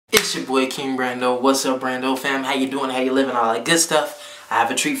It's your boy Kvngbrando. What's up, Brando fam? How you doing? How you living? All that good stuff. I have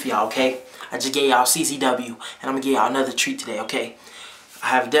a treat for y'all, okay? I just gave y'all CCW, and I'm gonna give y'all another treat today, okay? I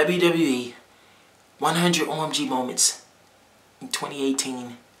have WWE 100 OMG moments in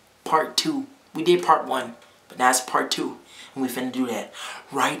 2018, part 2. We did part 1, but now it's part 2, and we finna do that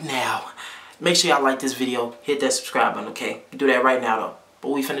right now. Make sure y'all like this video, hit that subscribe button, okay? Do that right now though.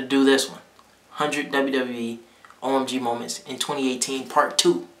 But we finna do this one. 100 WWE OMG moments in 2018, part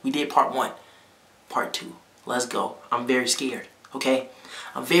 2. We did part 1. Part 2. Let's go. I'm very scared, okay?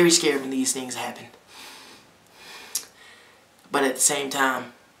 I'm very scared when these things happen. But at the same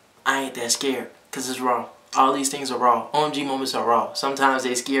time, I ain't that scared, because it's raw. All these things are raw. OMG moments are raw. Sometimes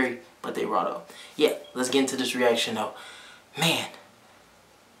they're scary, but they raw though. Yeah, let's get into this reaction though. Man,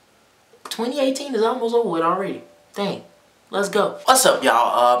 2018 is almost over with already. Dang. Let's go. What's up,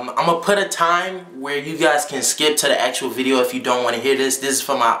 y'all? I'm gonna put a time where you guys can skip to the actual video if you don't want to hear this. This is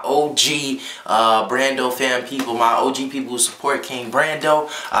for my OG Brando fan people, my OG people who support Kvngbrando.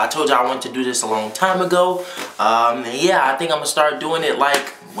 I told you I wanted to do this a long time ago. Yeah, I think I'm gonna start doing it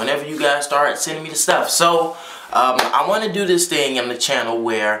like whenever you guys start sending me the stuff. So I want to do this thing on the channel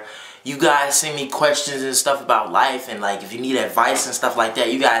where you guys send me questions and stuff about life, and like if you need advice and stuff like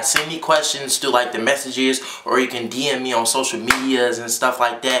that, you guys send me questions through like the messages, or you can DM me on social medias and stuff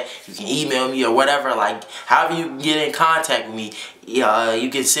like that. You can email me or whatever, like however you get in contact with me.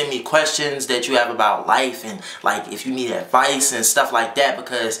 You can send me questions that you have about life, and like if you need advice and stuff like that,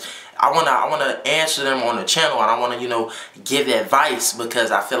 because I wanna answer them on the channel, and I wanna, give advice,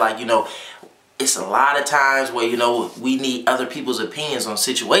 because I feel like, it's a lot of times where, we need other people's opinions on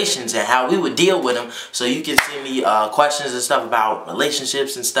situations and how we would deal with them. So you can send me questions and stuff about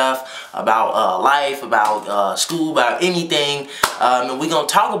relationships and stuff, about life, about school, about anything. And we're going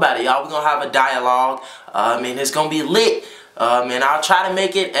to talk about it, y'all. We're going to have a dialogue. And it's going to be lit. And I'll try to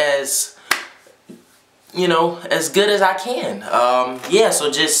make it as as good as I can. Yeah,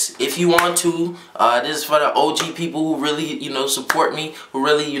 so just if you want to, this is for the OG people who really, support me, who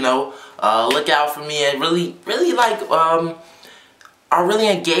really, look out for me, and really like, are really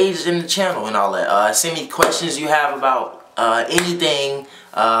engaged in the channel and all that. Send me questions you have about anything,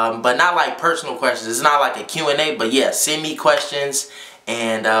 but not like personal questions. It's not like a Q&A, but yeah, send me questions,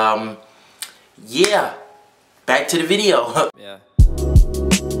 and yeah, back to the video. Yeah.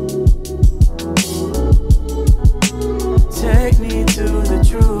 Take me to the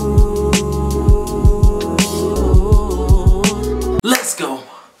truth.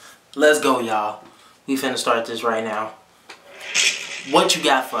 Let's go, y'all. We finna start this right now. What you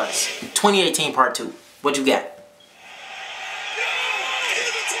got for us? 2018 part 2. What you got?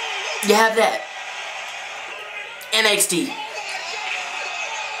 You have that. NXT.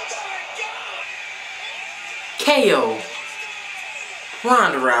 KO.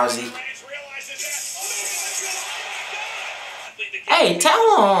 Ronda Rousey. Hey,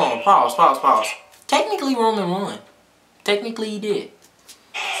 tell him. Pause. Technically, Roman won. Technically, he did.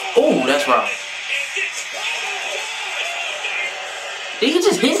 Oh, that's right. Did he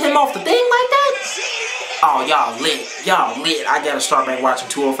just hit him off the thing like that? Oh, y'all lit. Y'all lit. I gotta start back watching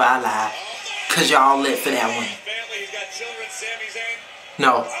 205 Live. Cause y'all lit for that one.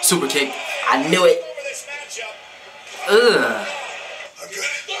 No, super kick. I knew it. Ugh.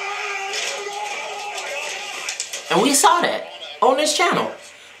 And we saw that on this channel.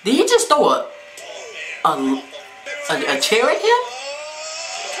 Did he just throw a chair at him?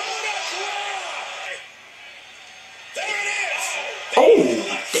 Oh,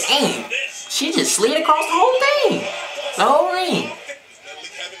 dang. She just slid across the whole thing. The whole ring.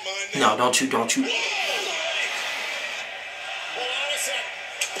 No, don't you.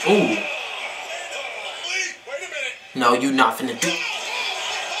 Ooh. No, you not finna do.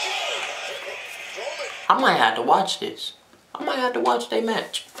 I might have to watch this. I might have to watch their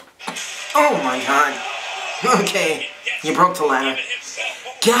match. Oh my god. Okay. You broke the ladder.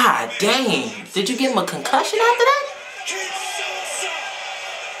 God dang. Did you give him a concussion after that?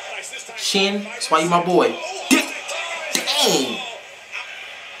 Shin, that's why you my boy. Dang.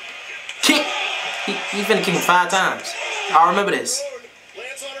 Kick. He finna kick him 5 times. I remember this.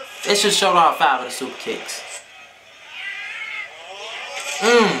 It should show all 5 of the super kicks.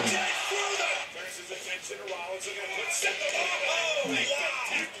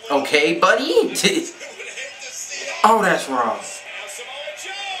 Okay, buddy. Oh, that's wrong.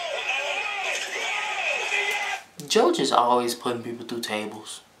 Joe just always putting people through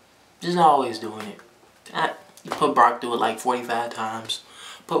tables. Just always doing it. You put Brock through it like 45 times.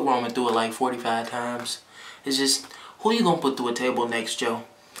 Put Roman through it like 45 times. It's just, who you gonna put through a table next, Joe?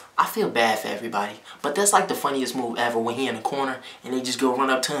 I feel bad for everybody, but that's like the funniest move ever when he in the corner and they just go run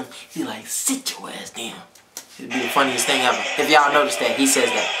up to him. He like, sit your ass down. It'd be the funniest thing ever. If y'all noticed that, he says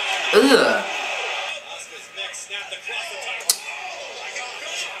that. Ugh.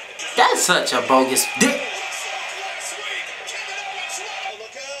 That's such a bogus dick.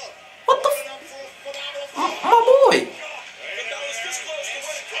 What the f... My boy.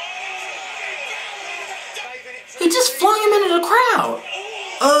 He just flung him into the crowd.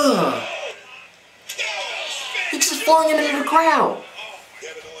 Ugh. He just flung him into the crowd.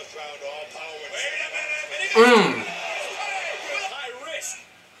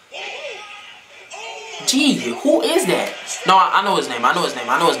 Gee, who is that? No, I know his name. I know his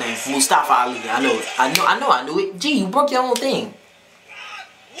name. Mustafa Ali. I know it. I knew it. Gee, you broke your own thing.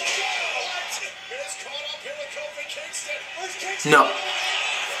 No.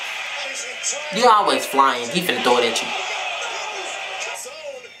 You always flying. He finna throw it at you.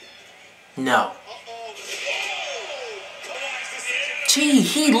 No. Gee,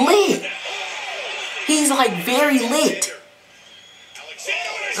 he lit. He's like very lit.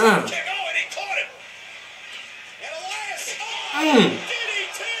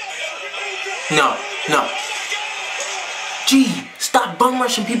 No. Gee, stop bum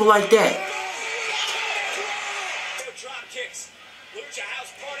rushing people like that.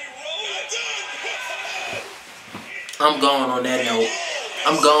 I'm going on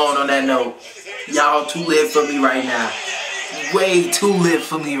that note. Y'all too lit for me right now. Way too lit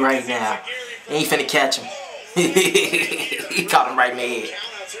for me right now. Ain't finna catch him. He caught him right in the head.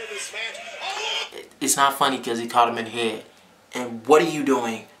 It's not funny because he caught him in the head. And what are you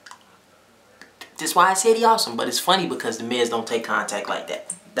doing? That's why I said he awesome. But it's funny because the Miz don't take contact like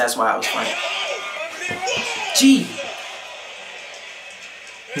that. That's why it was funny. Gee.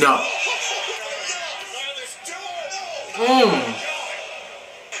 No.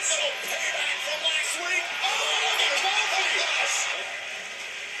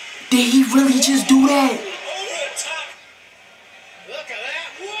 Did he really just do that?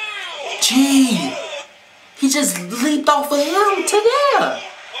 Gee. He just leaped off of him to there.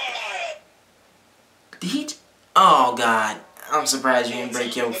 Did he? Oh, God. I'm surprised you didn't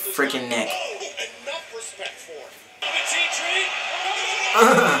break your freaking neck.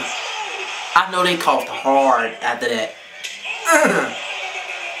 I know they coughed hard after that.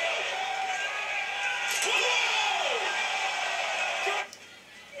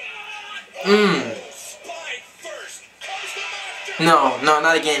 No,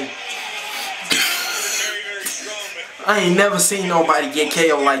 not again. I ain't never seen nobody get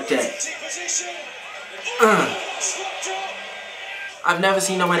KO like that. I've never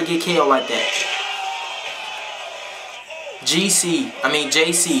seen nobody get KO like that. JC,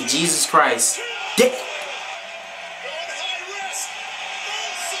 Jesus Christ.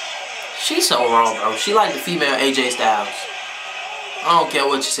 She's so wrong, bro. She like the female AJ Styles. I don't care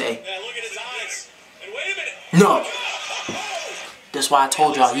what you say. No. That's why I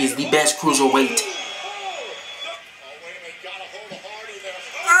told y'all he is the best cruiserweight.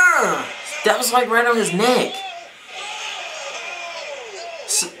 That was like right on his neck.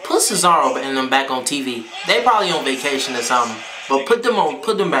 Put Cesaro and them back on TV. They probably on vacation or something. But put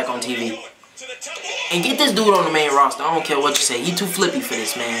them back on TV. And get this dude on the main roster. I don't care what you say. He too flippy for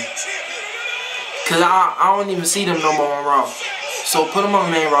this, man. Cause I don't even see them no more on Raw. So put him on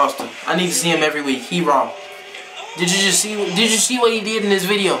the main roster. I need to see him every week. He Raw. Did you see what he did in this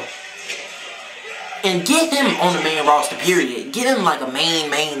video? And get him on the main roster, period. Get him like a main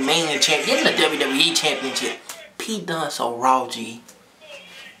champ. Get him the WWE championship. Pete Dunne so raw, G.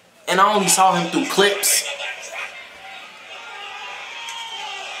 And I only saw him through clips.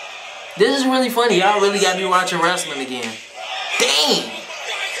 This is really funny. Y'all really got me watching wrestling again. Dang.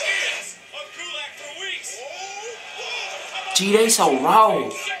 G, they so raw.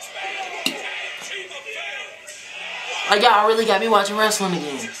 Like, y'all really got me watching wrestling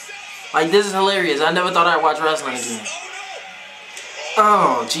again. Like, this is hilarious. I never thought I'd watch wrestling again.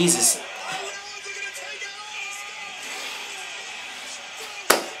 Oh, Jesus.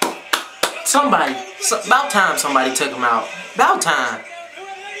 About time somebody took him out. About time.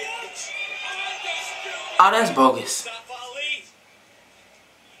 Oh, that's bogus.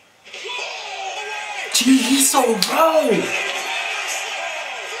 Gee, he's so raw.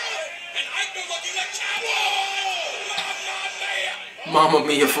 Mamma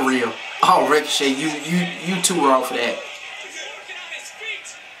mia, for real. Oh, Ricochet, you too raw for that.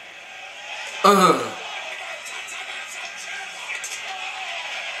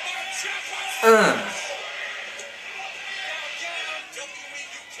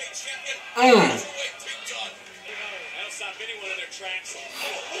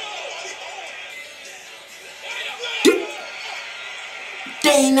 They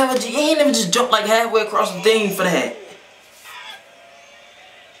ain't never just jumped like halfway across the thing for that.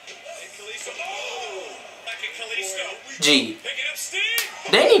 G.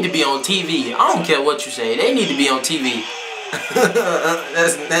 They need to be on TV. I don't care what you say. They need to be on TV.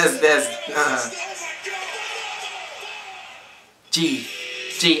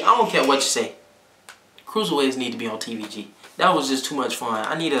 G, I don't care what you say. Cruiserweights need to be on TV, G. That was just too much fun.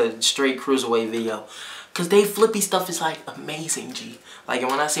 I need a straight cruiserweight video. Cause they flippy stuff is like amazing, G. Like,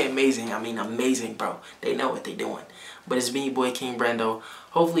 and when I say amazing, I mean amazing, bro. They know what they doing. But it's me, boy, Kvngbrando.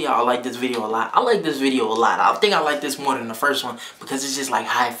 Hopefully y'all like this video a lot. I like this video a lot. I think I like this more than the first one because it's just like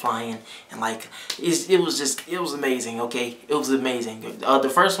high flying and like it was amazing. Okay, it was amazing.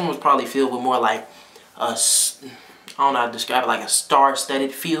 The first one was probably filled with more like I don't know how to describe it, like a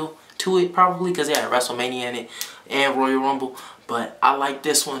star-studded feel to it probably because it had WrestleMania in it and Royal Rumble. But I like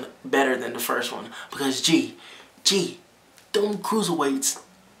this one better than the first one because G, them cruiserweights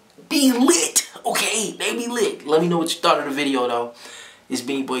be lit, okay? They be lit. Let me know what you thought of the video, though. It's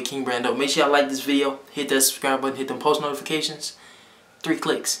me, boy, Kvngbrando. Make sure y'all like this video. Hit that subscribe button. Hit them post notifications. 3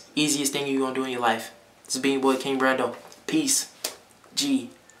 clicks. Easiest thing you're going to do in your life. This is boy, Kvngbrando. Peace. G,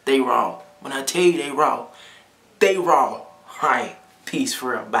 they raw. When I tell you they raw, they raw. All right. Peace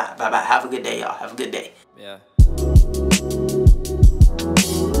for real. Bye. Bye. Have a good day, y'all. Have a good day. Yeah.